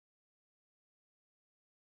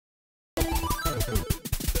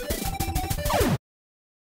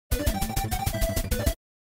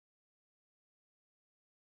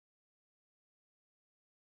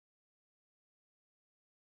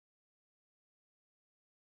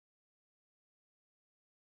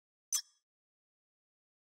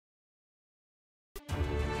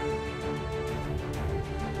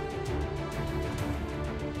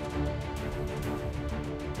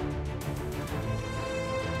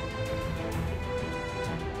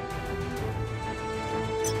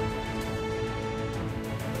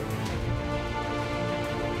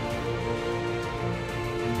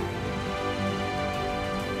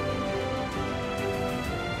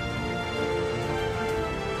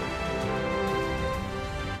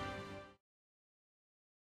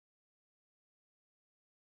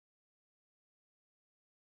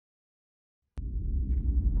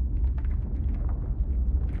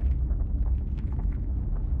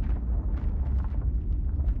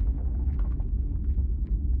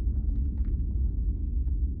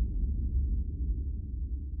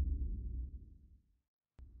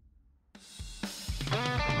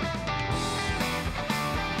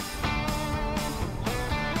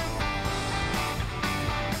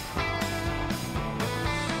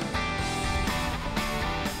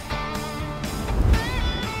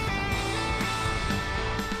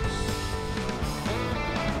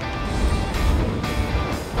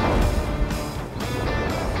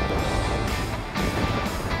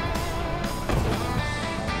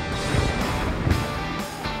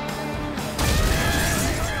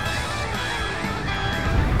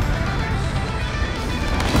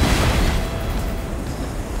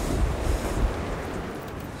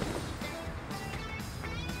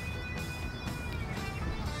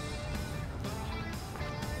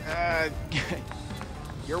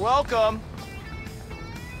You're welcome.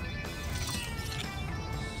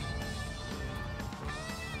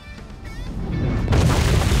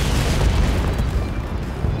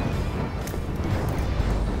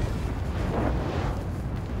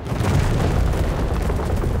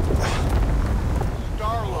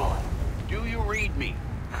 Star-Lord, do you read me?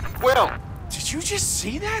 Well, did you just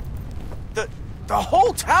see that? The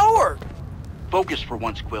whole tower! focus for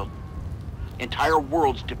once, Quill. Entire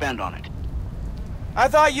worlds depend on it. I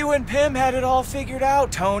thought you and Pym had it all figured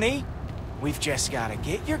out, Tony. We've just gotta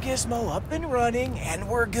get your gizmo up and running, and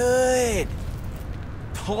we're good.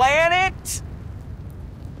 Planet?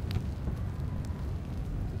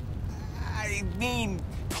 I mean,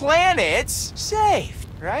 planet's safe,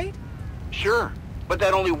 right? Sure, but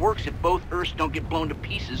that only works if both Earths don't get blown to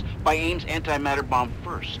pieces by AIM's antimatter bomb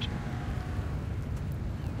first.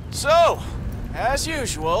 So, as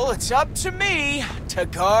usual, it's up to me to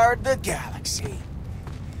guard the galaxy.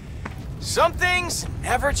 Some things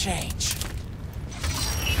never change.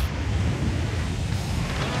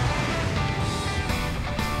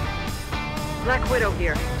 Black Widow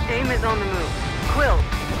here. AIM is on the move. Quill,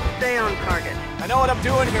 stay on target. I know what I'm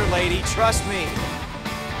doing here, lady. Trust me.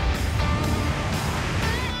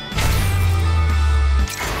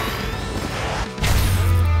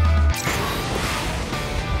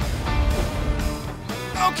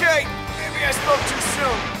 Okay, maybe I spoke too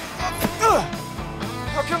soon.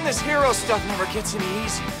 How come this hero stuff never gets any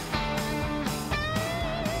easier?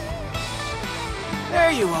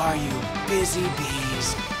 There you are, you busy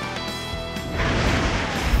bees.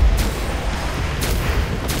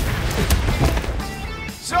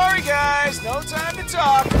 Sorry, guys, no time to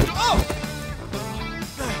talk. Oh!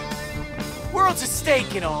 World's at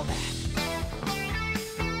stake and all that.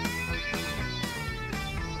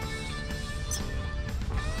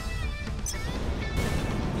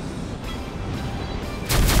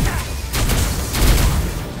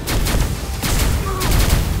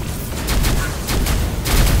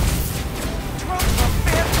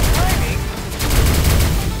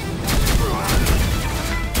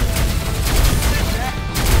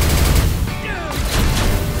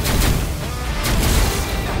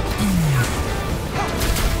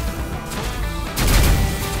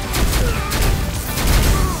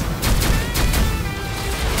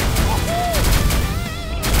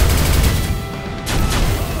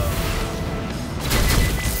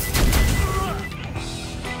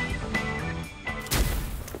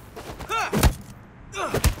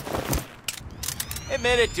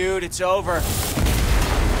 Admit it, dude, it's over.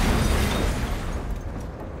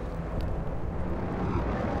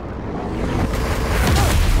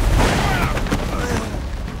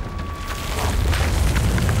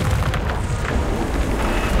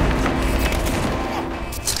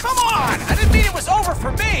 Come on! I didn't mean it was over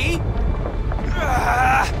for me!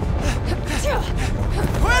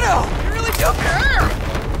 Widow, you really do care!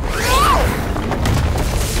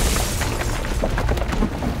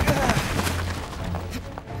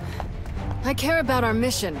 I care about our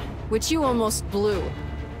mission, which you almost blew.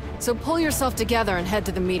 So pull yourself together and head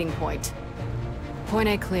to the meeting point. Point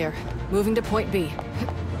A clear. Moving to point B.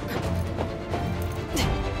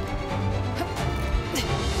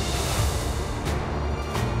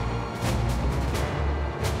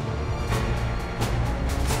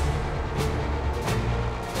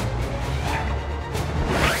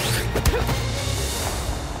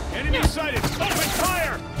 Enemy sighted! Open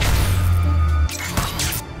fire!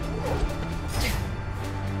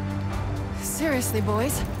 Seriously,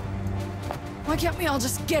 boys? Why can't we all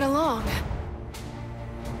just get along?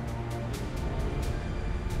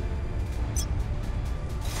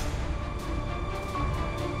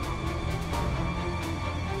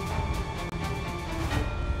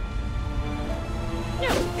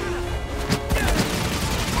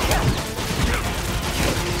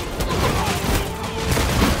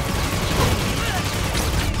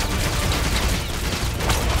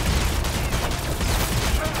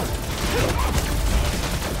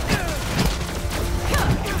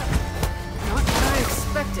 Not what I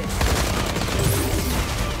expected.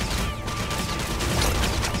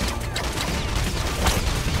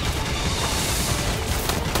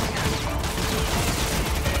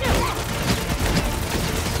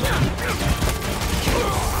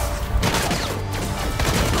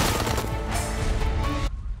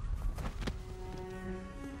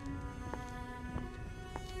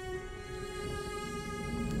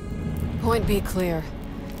 Point B clear.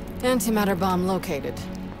 Antimatter bomb located.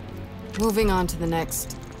 Moving on to the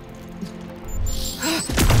next.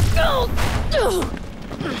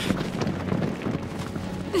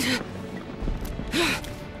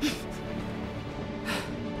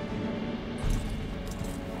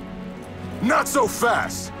 Not so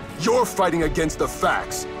fast! You're fighting against the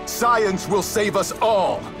facts. Science will save us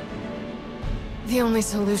all! The only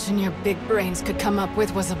solution your big brains could come up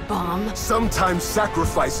with was a bomb. Sometimes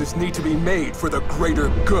sacrifices need to be made for the greater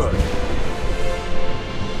good.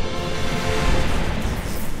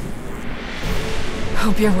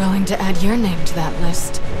 Hope you're willing to add your name to that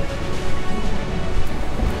list.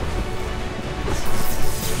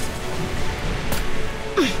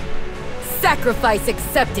 Sacrifice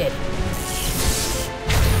accepted.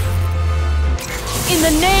 In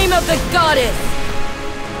the name of the goddess!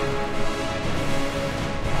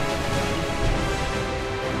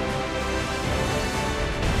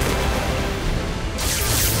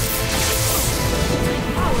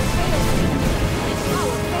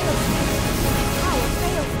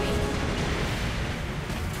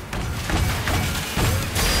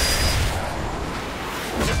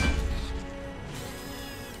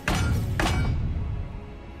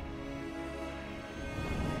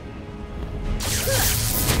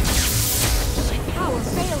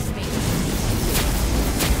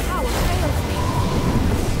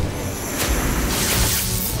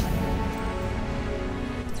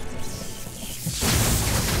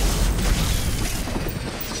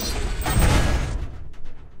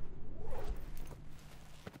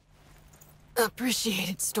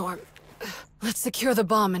 Appreciated, Storm. Let's secure the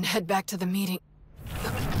bomb and head back to the meeting.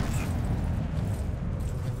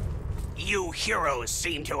 You heroes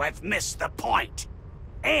seem to have missed the point.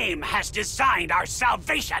 AIM has designed our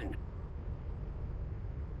salvation.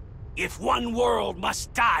 If one world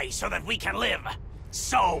must die so that we can live,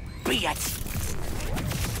 so be it.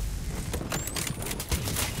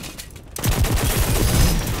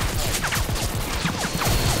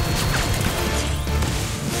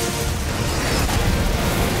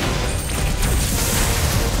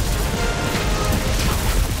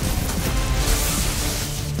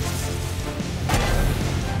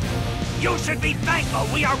 You should be thankful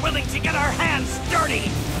we are willing to get our hands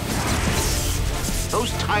dirty!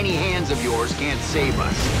 Those tiny hands of yours can't save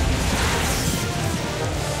us.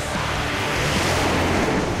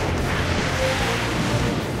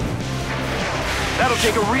 That'll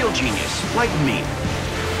take a real genius, like me.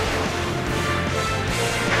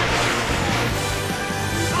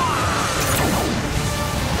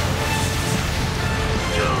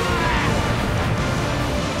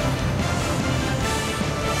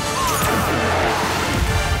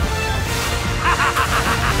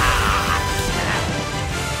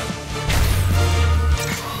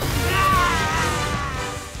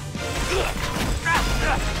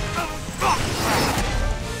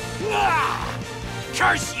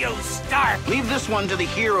 Curse you, Stark! Leave this one to the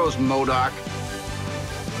heroes, MODOK.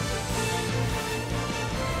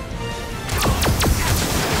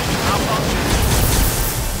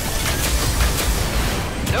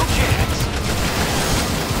 No chance.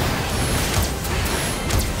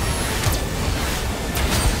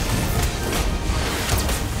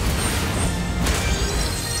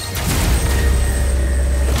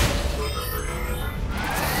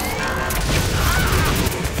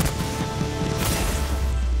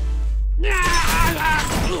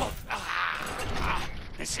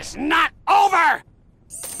 This is not over!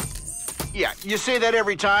 Yeah, you say that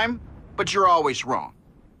every time, but you're always wrong.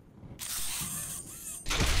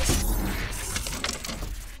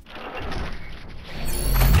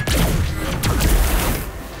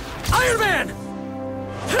 Iron Man!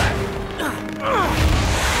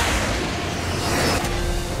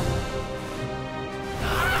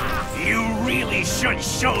 You really should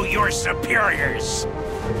show your superiors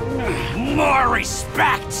more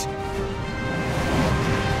respect!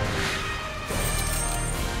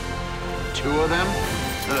 Two of them?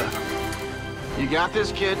 Ugh. You got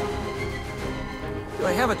this, kid? Do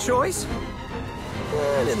I have a choice?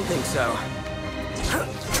 I didn't think so.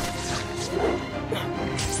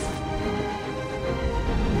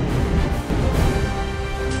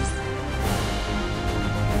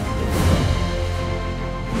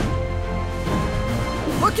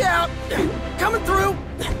 Look out! Coming through!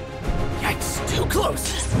 Yikes, too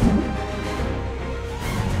close.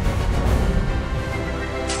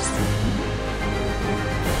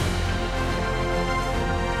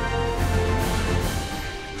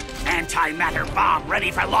 Antimatter bomb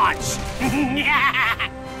ready for launch.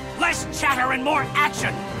 Less chatter and more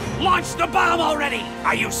action. Launch the bomb already!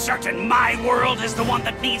 Are you certain my world is the one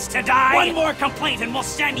that needs to die? One more complaint and we'll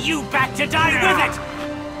send you back to die with it!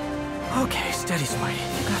 Okay, steady, Spidey.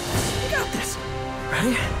 You got this. You got this.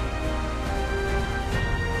 Ready?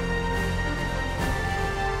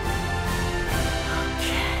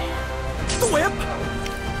 Okay. The whip!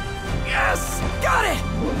 Yes! Got it!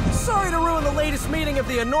 Sorry to ruin the latest meeting of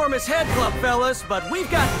the Enormous Head Club, fellas, but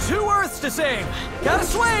we've got 2 Earths to save. Gotta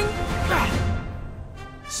swing!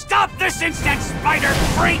 Stop this instant, spider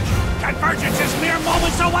freak! Convergence is mere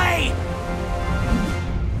moments away!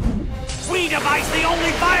 We devised the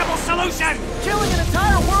only viable solution! Killing an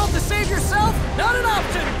entire world to save yourself? Not an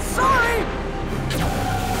option! Sorry!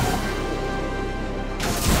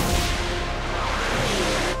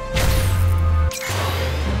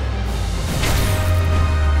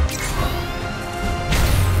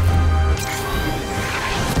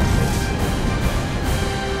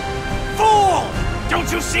 Fool!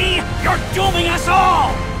 Don't you see? You're dooming us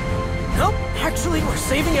all! Nope, actually, we're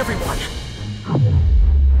saving everyone.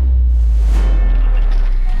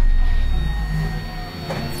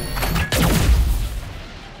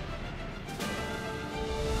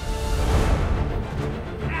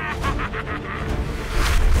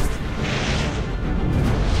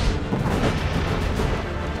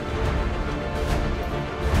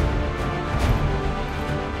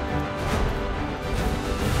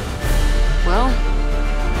 Well,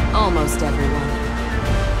 almost everyone.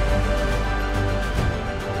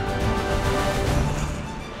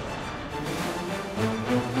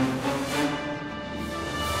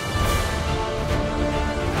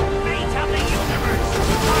 Fate of the universe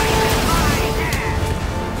lies in my hands!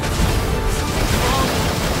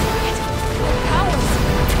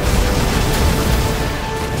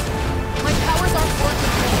 My powers aren't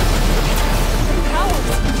working. The powers!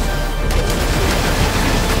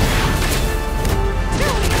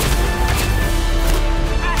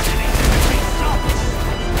 Fascinating results!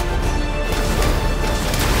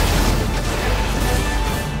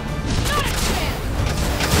 Not a chance!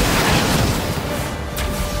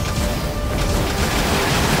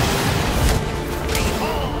 Something's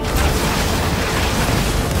wrong.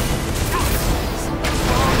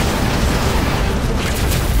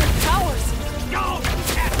 My powers! Don't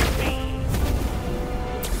test me!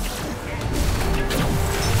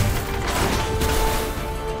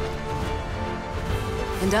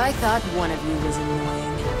 And I thought one of you was annoying.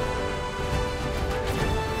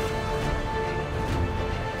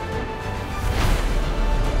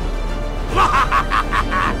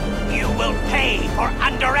 You will pay for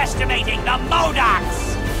underestimating the Modocs!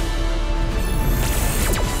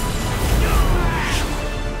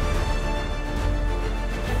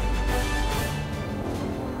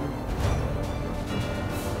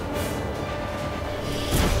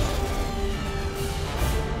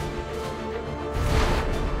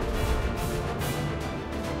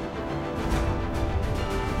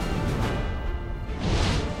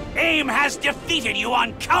 AIM has defeated you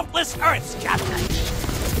on countless Earths, Captain!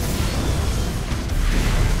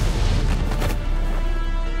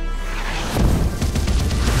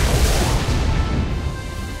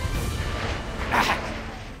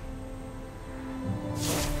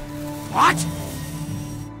 What?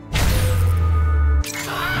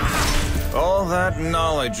 All that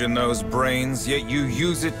knowledge in those brains, yet you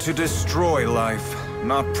use it to destroy life,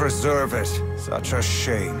 not preserve it. Such a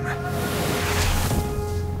shame.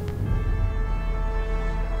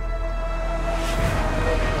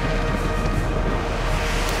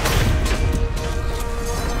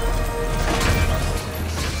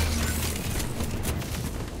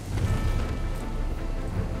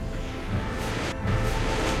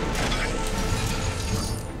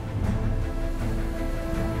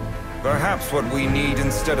 Perhaps what we need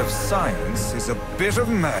instead of science is a bit of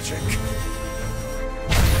magic.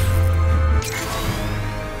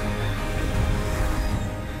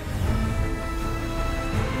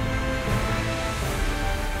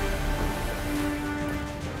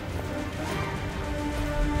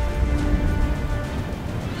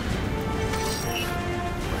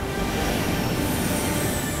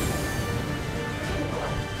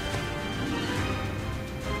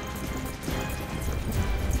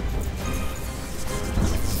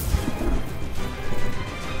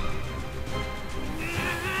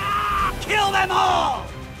 Kill them all!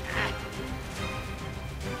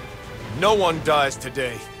 No one dies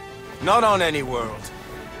today. Not on any world.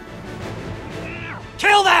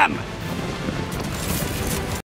 Kill them!